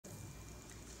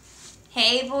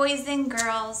Hey boys and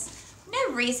girls,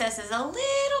 no recess is a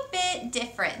little bit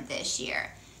different this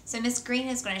year. So Miss Green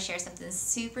is going to share something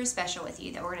super special with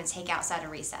you that we're going to take outside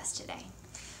of recess today.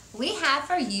 We have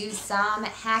for you some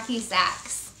hacky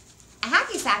sacks. A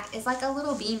hacky sack is like a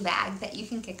little bean bag that you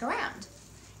can kick around.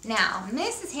 Now,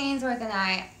 Mrs. Hainsworth and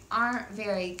I aren't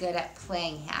very good at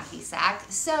playing hacky sack,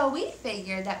 so we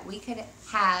figured that we could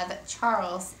have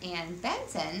Charles and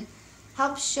Benton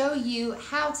help show you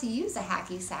how to use a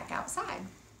hacky sack outside.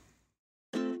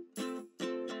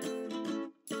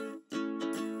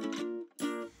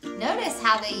 Notice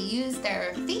how they use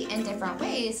their feet in different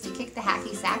ways to kick the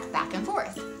hacky sack back and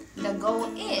forth. The goal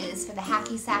is for the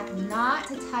hacky sack not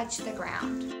to touch the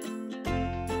ground.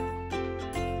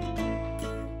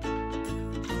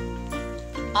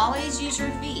 Always use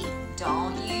your feet,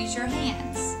 don't use your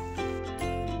hands.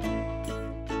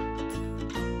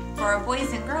 For our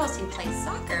boys and girls who play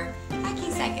soccer,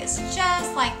 hacky sack is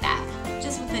just like that,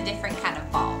 just with a different kind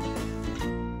of ball.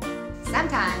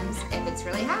 Sometimes, if it's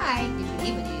really high, you can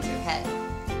even use your head.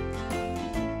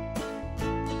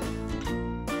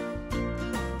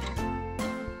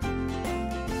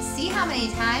 See how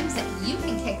many times that you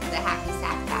can kick the hacky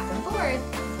sack back